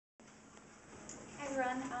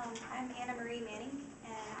everyone. I'm Anna Marie Manning,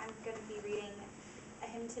 and I'm going to be reading A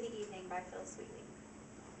Hymn to the Evening by Phil Sweetly.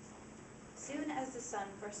 Soon as the sun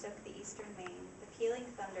forsook the eastern main, the pealing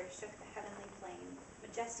thunder shook the heavenly plain.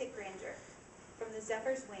 Majestic grandeur, from the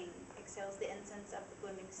zephyr's wing exhales the incense of the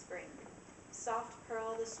blooming spring. Soft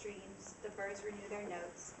purl the streams, the birds renew their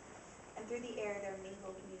notes, and through the air their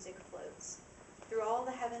mingled music floats. Through all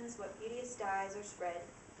the heavens what beauteous dyes are spread,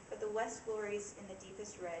 but the west glories in the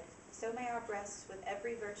deepest red. So may our breasts with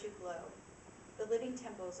every virtue glow, the living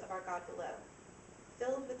temples of our God below.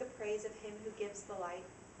 Filled with the praise of him who gives the light,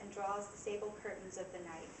 and draws the sable curtains of the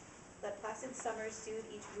night. Let placid summers soothe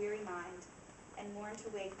each weary mind, and morn to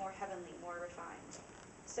wake more heavenly, more refined.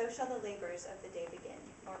 So shall the labors of the day begin,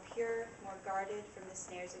 more pure, more guarded from the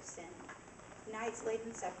snares of sin. Night's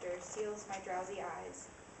laden scepter seals my drowsy eyes,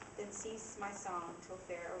 then cease my song till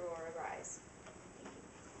fair aurora rise.